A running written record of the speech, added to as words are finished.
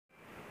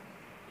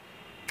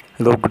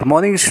Hello, good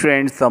morning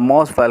students. The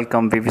most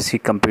welcome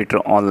BBC Computer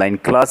online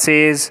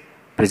classes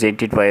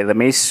presented by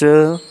Ramesh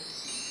sir.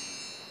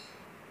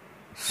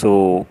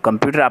 So,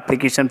 computer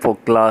application for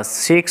class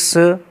 6,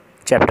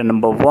 chapter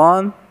number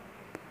 1,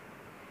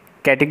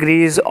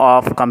 categories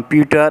of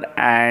computer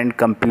and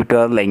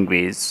computer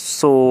language.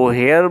 So,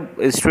 here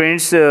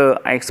students,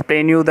 I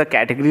explain you the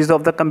categories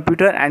of the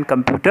computer and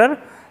computer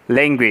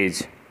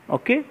language.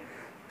 Okay.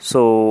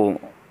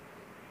 So,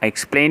 I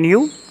explain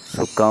you.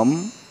 So,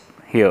 come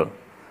here.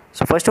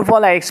 So first of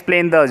all, I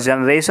explain the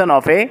generation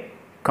of a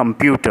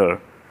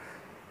computer.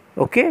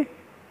 Okay.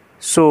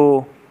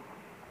 So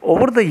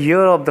over the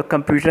year of the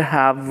computer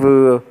have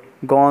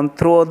gone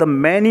through the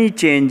many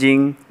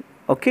changing.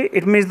 Okay.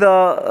 It means the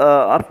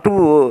up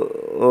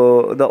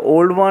to the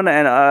old one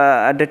and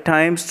at the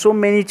time so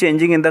many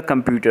changing in the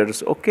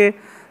computers. Okay.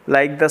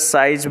 Like the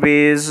size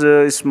base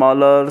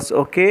smaller.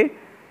 Okay.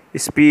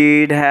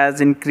 Speed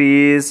has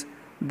increased.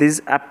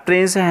 This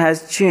appearance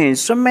has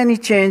changed. So many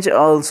change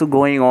also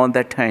going on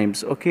that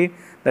times. Okay,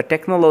 the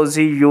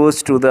technology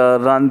used to the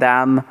run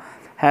them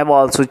have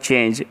also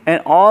changed,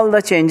 and all the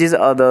changes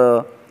are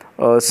the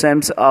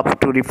sums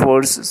up to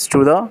refers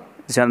to the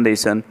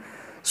generation.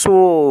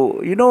 So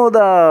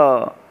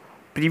the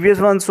previous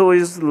one so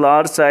is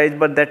large size,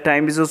 but that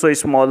time is also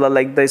smaller,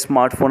 like the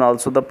smartphone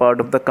also the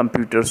part of the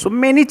computer. So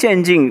many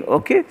changing.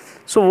 Okay,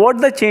 so what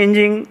the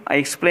changing I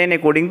explain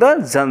according the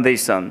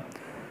generation.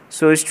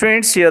 So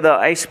students, here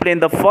I explain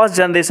the first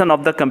generation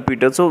of the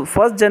computer. So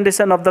first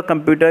generation of the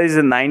computer is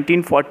in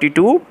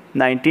 1942,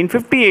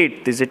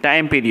 1958. This is a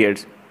time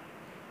period.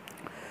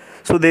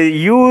 So they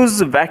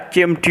use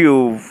vacuum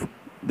tube.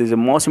 This is the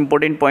most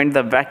important point,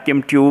 the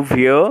vacuum tube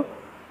here,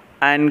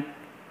 and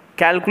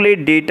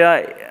calculate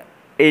data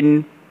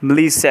in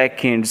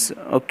milliseconds.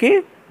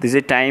 Okay, this is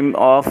a time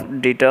of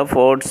data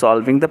for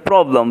solving the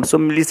problem. So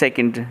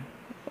millisecond.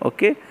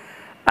 Okay.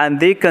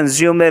 And they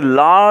consume a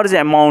large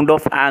amount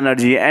of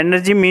energy.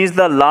 Energy means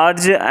the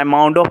large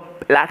amount of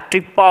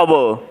electric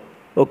power.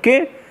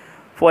 Okay.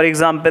 For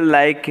example,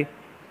 like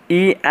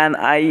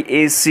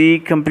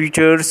ENIAC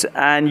computers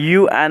and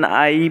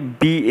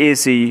UNIBAC,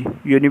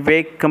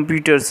 unique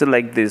computers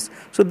like this.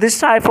 So this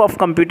type of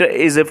computer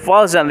is a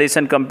first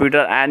generation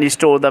computer and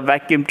store the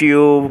vacuum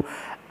tube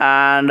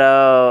and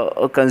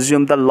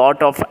consume the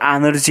lot of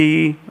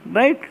energy,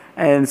 right?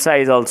 And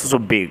size also so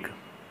big.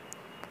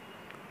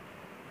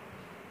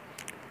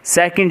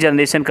 Second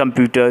generation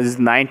computers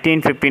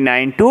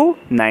 1959 to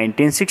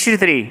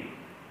 1963.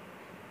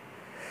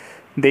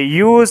 They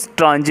use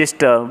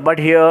transistor, but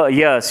here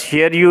use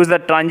the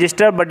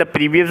transistor, but the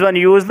previous one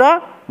use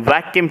the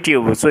vacuum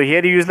tube. So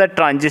here use the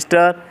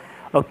transistor,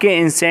 okay,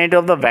 instead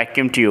of the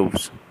vacuum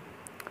tubes.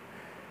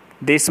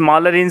 They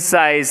smaller in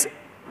size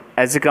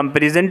as a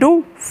comparison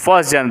to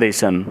first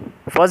generation.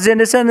 First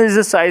generation is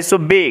a size so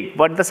big,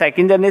 but the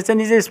second generation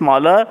is a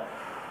smaller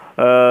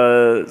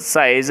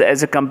size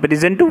as a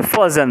comparison to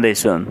first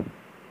generation.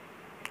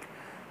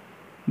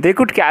 They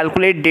could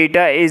calculate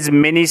data is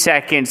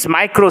milliseconds,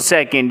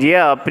 microseconds.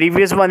 Yeah,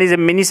 previous one is a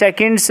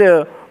milliseconds,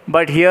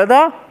 but here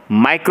the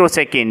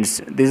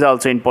microseconds. This is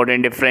also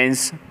important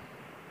difference.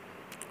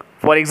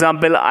 For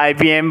example,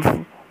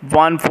 IBM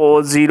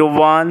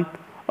 1401,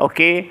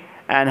 okay,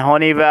 and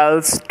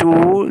Honeywell's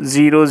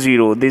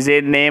 200. This is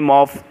a name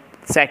of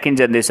second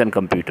generation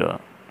computer.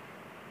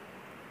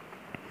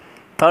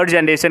 Third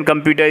generation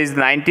computer is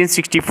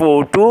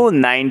 1964 to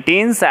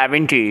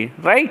 1970,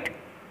 right?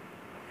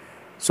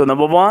 So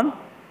number one,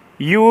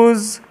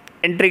 use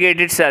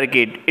integrated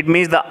circuit. It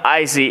means the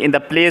IC in the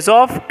place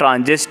of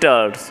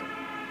transistors.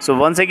 So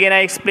once again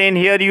I explain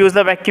here, use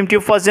the vacuum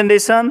tube first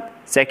generation,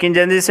 second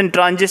generation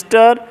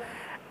transistor,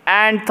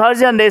 and third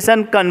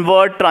generation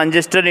convert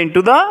transistor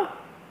into the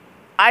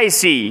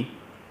IC,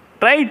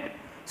 right?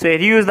 So here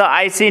use the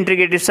IC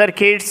integrated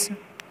circuits.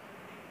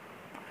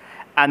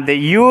 And they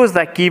use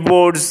the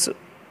keyboards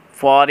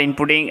for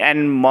inputting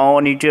and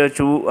monitor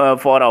to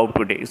for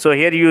outputting. So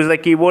here use the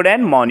keyboard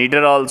and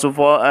monitor also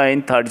for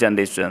in third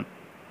generation.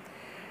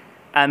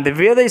 And they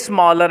were the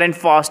smaller and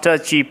faster,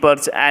 cheaper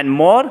and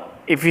more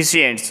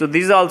efficient. So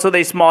these are also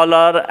the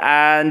smaller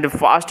and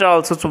faster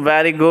also, so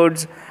very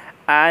good,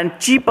 and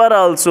cheaper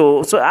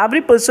also. So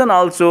every person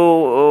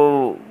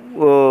also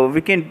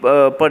we can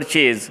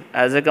purchase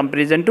as a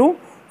comparison to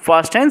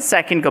first and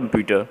second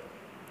computer.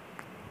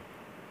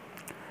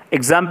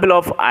 Example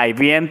of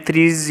IBM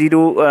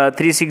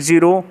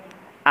 360,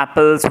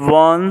 Apple's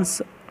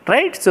ones,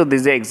 right? So this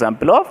is an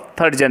example of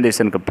third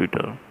generation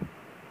computer.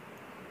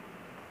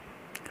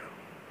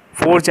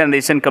 Fourth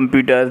generation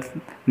computer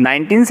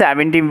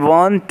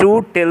 1971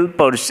 to till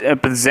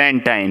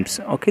present times.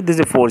 Okay, this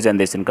is a fourth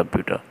generation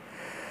computer.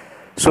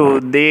 So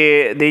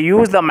they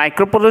use the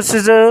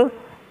microprocessor,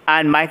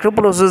 and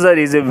microprocessor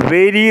is a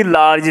very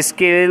large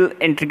scale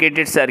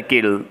integrated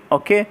circuit.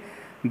 Okay,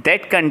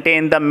 that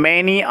contain the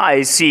many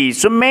IC.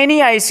 So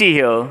many IC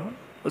here.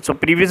 So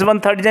previous one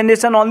third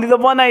generation only the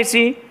one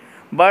IC,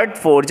 but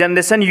fourth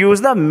generation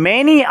use the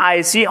many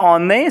IC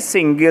on a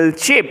single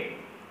chip,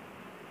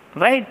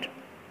 right?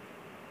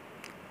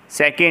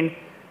 Second,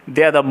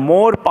 They are the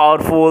more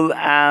powerful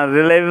and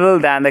reliable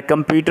than the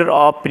computer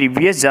of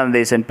previous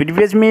generation.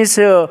 Previous means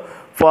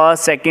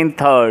first, second,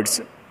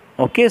 thirds.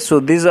 Okay, so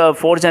these are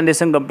fourth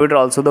generation computer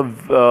also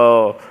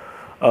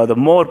the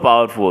more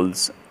powerful.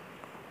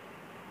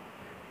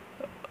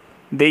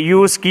 They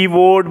use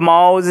keyboard,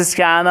 mouse,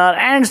 scanner,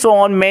 and so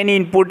on, many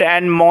input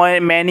and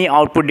many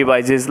output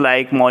devices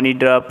like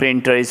monitor,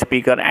 printer,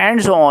 speaker,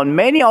 and so on.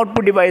 Many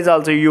output device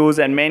also use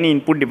and many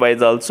input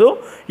device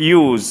also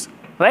use,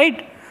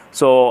 right?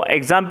 So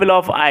example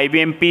of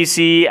IBM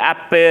PC,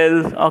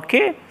 Apple,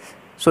 okay.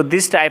 So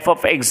this type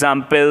of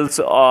examples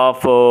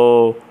of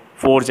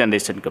fourth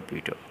generation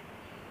computer.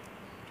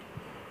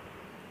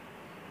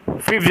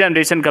 Fifth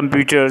generation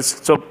computers,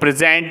 so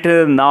present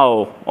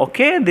now,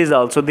 okay. This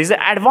is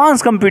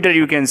advanced computer,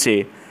 you can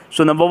say.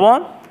 So number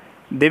one,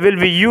 they will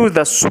be use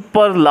the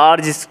super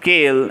large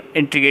scale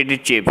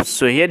integrated chips.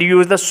 So here you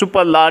use the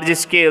super large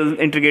scale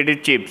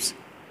integrated chips,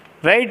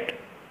 right?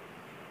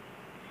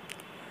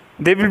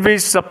 They will be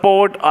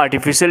support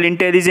artificial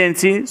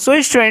intelligence. So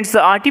students,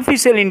 the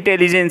artificial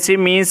intelligence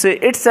means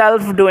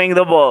itself doing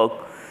the work.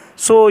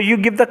 So you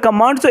give the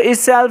command, so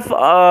itself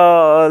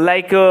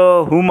like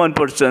human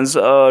persons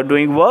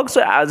doing work.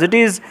 So as it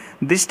is,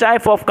 this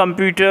type of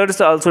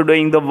computers also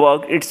doing the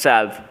work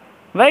itself,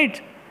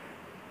 right?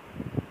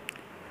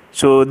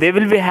 So they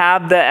will be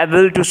have the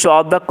ability to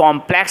solve the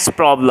complex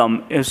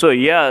problem. So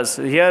yes,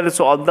 here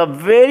solve the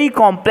very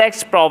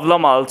complex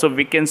problem also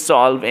we can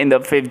solve in the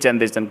fifth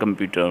generation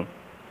computer.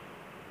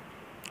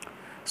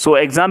 So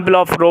example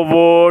of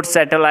robots,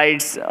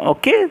 satellites,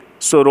 okay.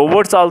 So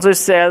robots also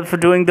self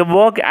doing the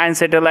work and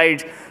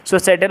satellites. So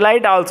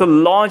satellite also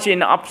launch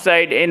in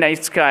upside in a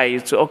sky.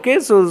 So okay,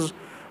 so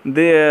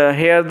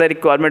here the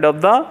requirement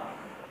of the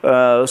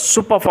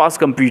super fast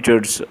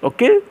computers,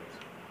 okay.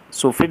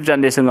 So fifth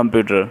generation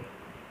computer.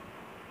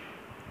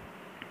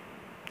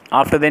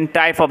 After then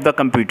type of the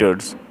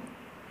computers.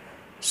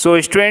 So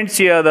students,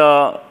 here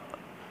the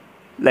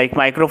like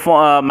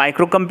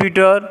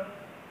microcomputer,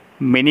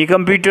 mini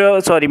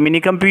computers,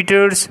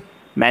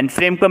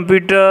 mainframe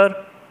computer,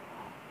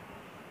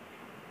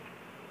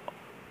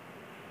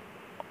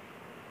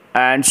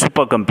 and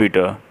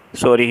supercomputer.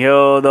 Sorry,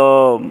 here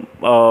the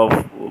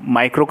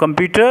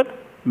microcomputer,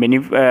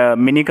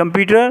 mini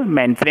computer,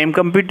 mainframe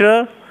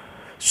computer,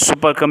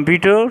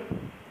 supercomputer,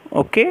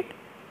 okay.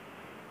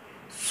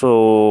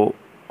 So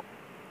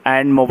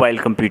and mobile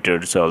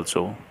computers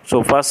also.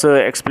 So first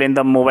explain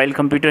the mobile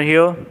computer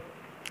here.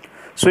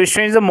 So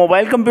students, the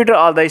mobile computer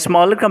are the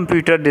smaller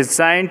computer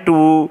designed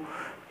to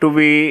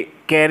be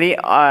carry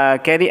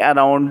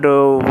around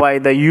by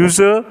the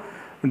user.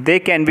 They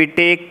can be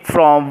take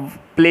from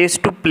place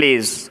to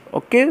place,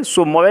 okay.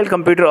 So mobile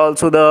computer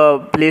also the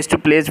place to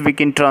place we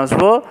can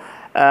transfer.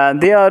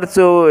 They are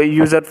so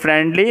user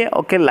friendly,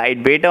 okay,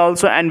 lightweight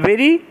also, and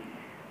very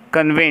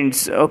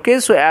convinced, okay.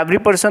 So every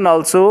person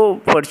also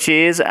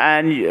purchase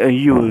and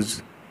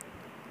use,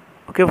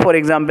 okay. For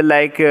example,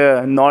 like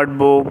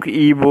notebook,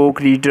 ebook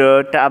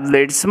reader,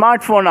 tablet,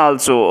 smartphone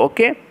also,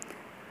 okay.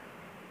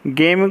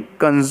 Game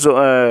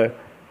consoles,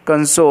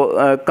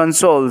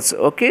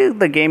 okay.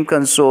 The game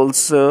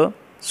consoles.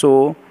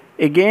 So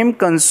a game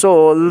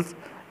console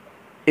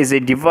is a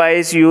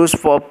device used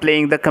for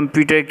playing the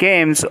computer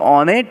games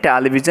on a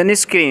television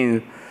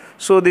screen.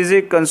 So this is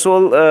a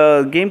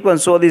console, game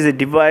console is a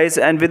device,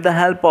 and with the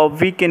help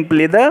of we can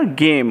play the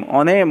game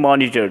on a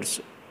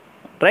monitors,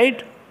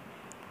 right?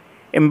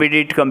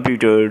 Embedded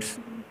computers.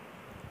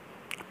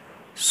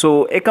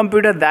 So a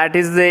computer that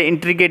is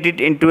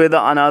integrated into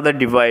another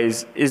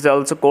device is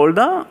also called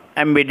the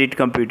embedded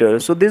computer.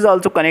 So this is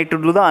also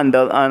connected to the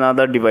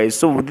another device.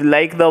 So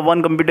like the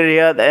one computer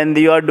here, and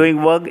you are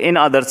doing work in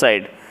other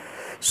side.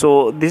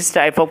 So this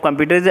type of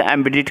computer is an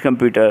embedded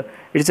computer.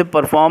 It is a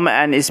perform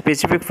and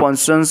specific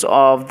functions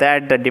of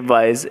that the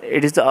device.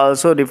 It is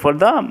also referred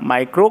the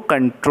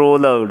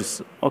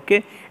microcontrollers.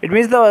 Okay, it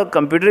means the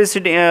computer is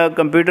sitting,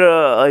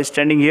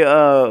 standing here,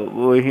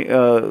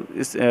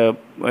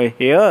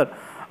 here,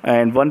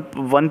 and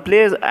one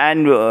place,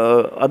 and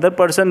other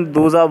person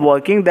those are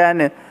working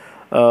then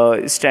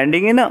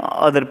standing in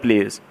other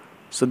place.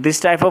 So this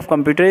type of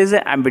computer is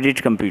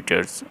embedded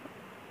computers.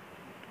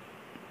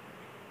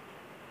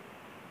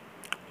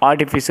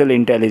 Artificial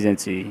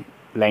intelligence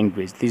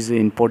language, these are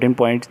important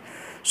points.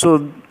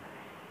 So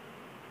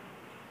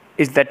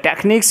is the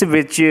techniques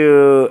which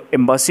a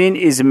machine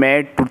is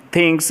made to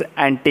think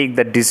and take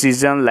the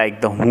decision like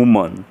the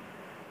human.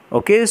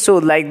 Okay, so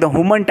like the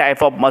human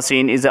type of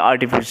machine is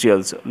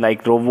artificial,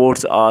 like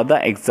robots are the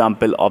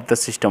example of the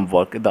system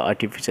work, the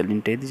artificial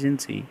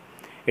intelligence.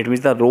 It means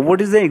the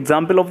robot is the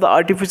example of the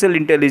artificial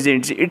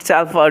intelligence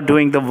itself are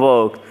doing the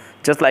work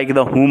just like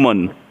the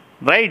human,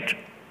 right?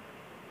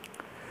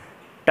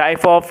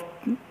 Type of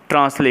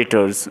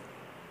translators.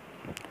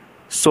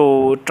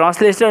 So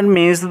translator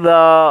means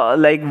the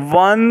like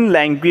one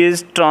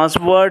language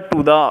transferred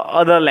to the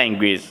other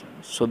language.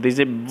 So this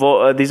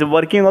is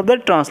working of the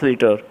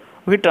translator.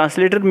 Okay,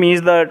 translator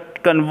means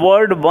that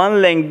convert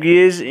one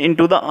language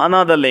into the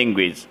another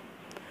language.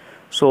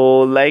 So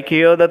like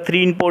here the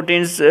three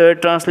important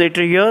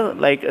translator here,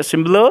 like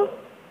assembler,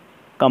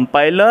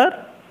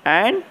 compiler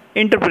and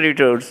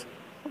interpreters.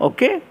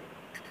 Okay,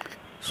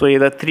 so here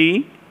the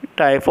three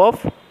type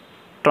of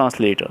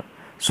translator.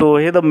 So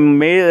here the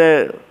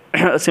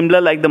similar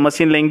like the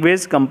machine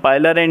language,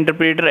 compiler and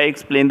interpreter. I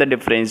explain the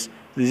difference.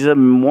 This is the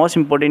most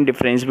important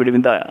difference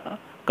between the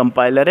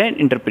compiler and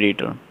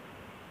interpreter.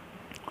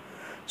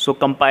 So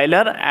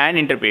compiler and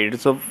interpreter.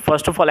 So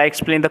first of all I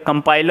explain the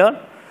compiler.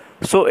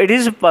 So it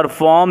is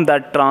perform the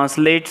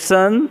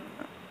translation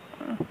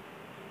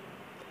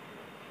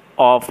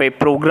of a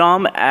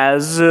program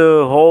as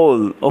a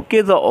whole. Okay,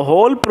 the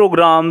whole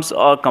programs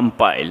are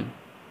compiled.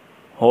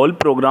 Whole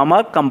program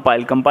are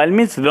compiled. Compile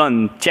means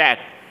run, check.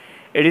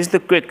 It is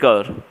the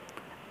quicker.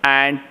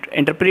 And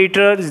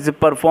interpreter is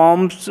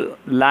performs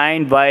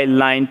line by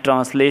line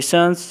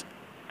translations.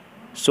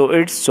 So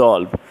it's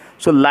solved.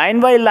 So line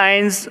by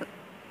lines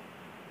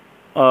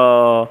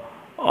of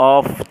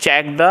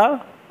check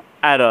the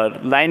error.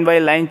 Line by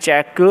line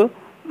check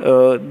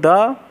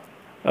the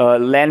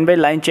line by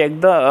line check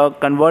the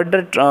convert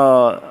the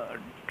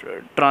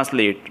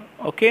translate.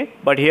 Okay,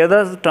 but here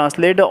the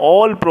translate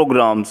all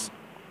programs,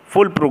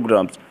 full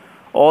programs,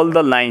 all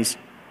the lines,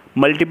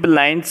 multiple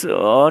lines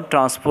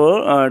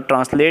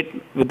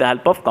translate with the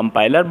help of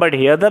compiler. But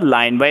here the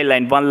line by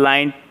line, one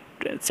line,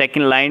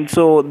 second line.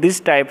 So this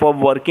type of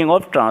working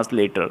of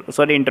translator,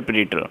 sorry,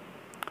 interpreter.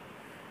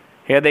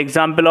 Here the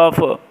example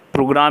of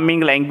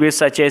programming language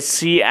such as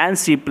C and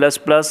C++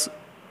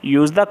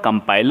 use the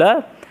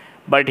compiler,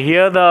 but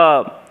here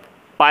the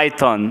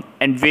Python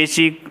and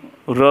basic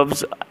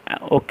rubs.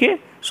 Okay,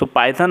 so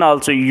Python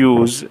also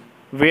use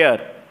where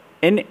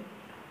in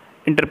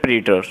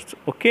interpreters.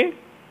 Okay,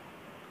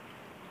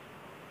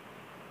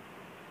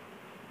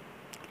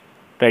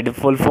 write the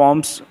full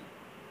forms.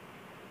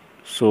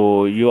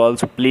 So you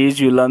also please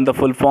you learn the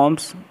full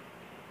forms.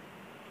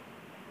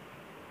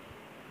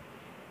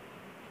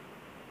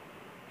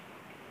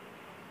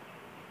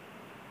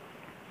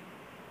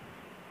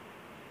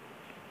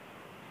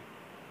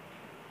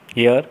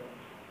 Here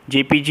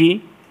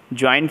JPG,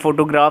 joint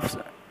photographs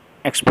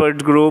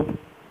expert group,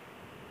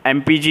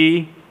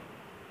 MPG,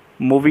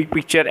 movie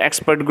picture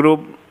expert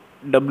group,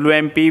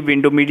 WMP,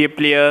 window media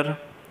player,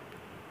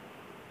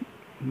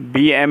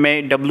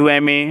 BMA,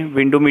 WMA,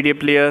 window media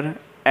player,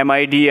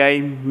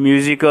 MIDI,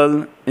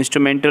 musical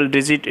instrumental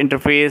digit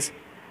interface,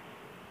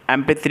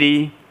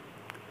 MP3,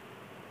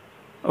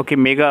 okay,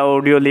 mega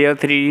audio layer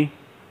 3,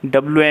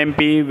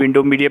 WMP,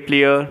 window media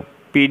player,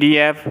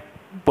 PDF,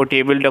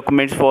 portable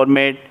documents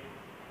format,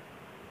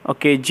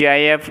 okay,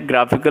 GIF,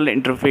 graphical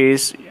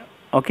interface,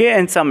 okay,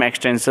 and some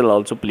extensile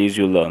also please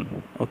you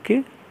learn.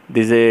 Okay,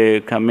 this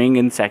is coming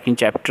in second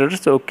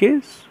chapters.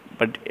 Okay,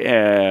 but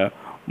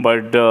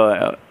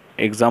the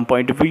exam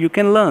point of view you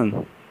can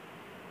learn.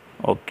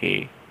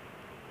 Okay,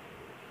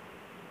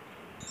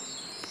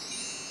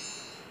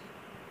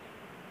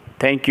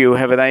 thank you,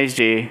 have a nice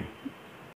day.